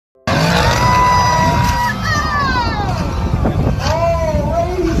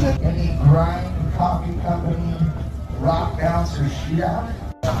Yeah.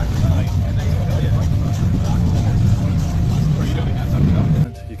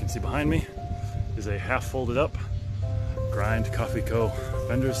 You can see behind me is a half folded up Grind Coffee Co.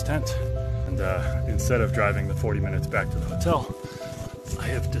 vendor's tent. And instead of driving the 40 minutes back to the hotel, I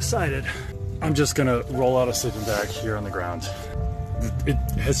have decided I'm just gonna roll out a sleeping bag here on the ground. It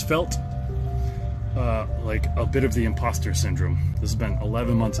has felt like a bit of the imposter syndrome. This has been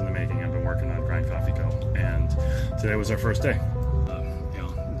 11 months in the making. I've been working on Grind Coffee Co. And today was our first day.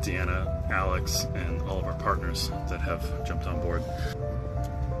 Deanna, Alex, and all of our partners that have jumped on board.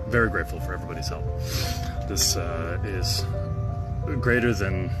 Very grateful for everybody's help. This is greater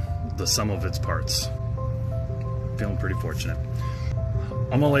than the sum of its parts. Feeling pretty fortunate.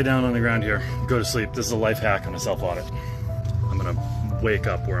 I'm gonna lay down on the ground here, go to sleep. This is a life hack on a self-audit. I'm gonna wake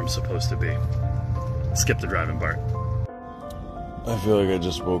up where I'm supposed to be. Skip the driving part. I feel like I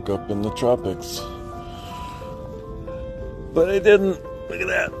just woke up in the tropics. But I didn't. Look at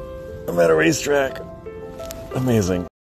that. I'm at a racetrack. Amazing.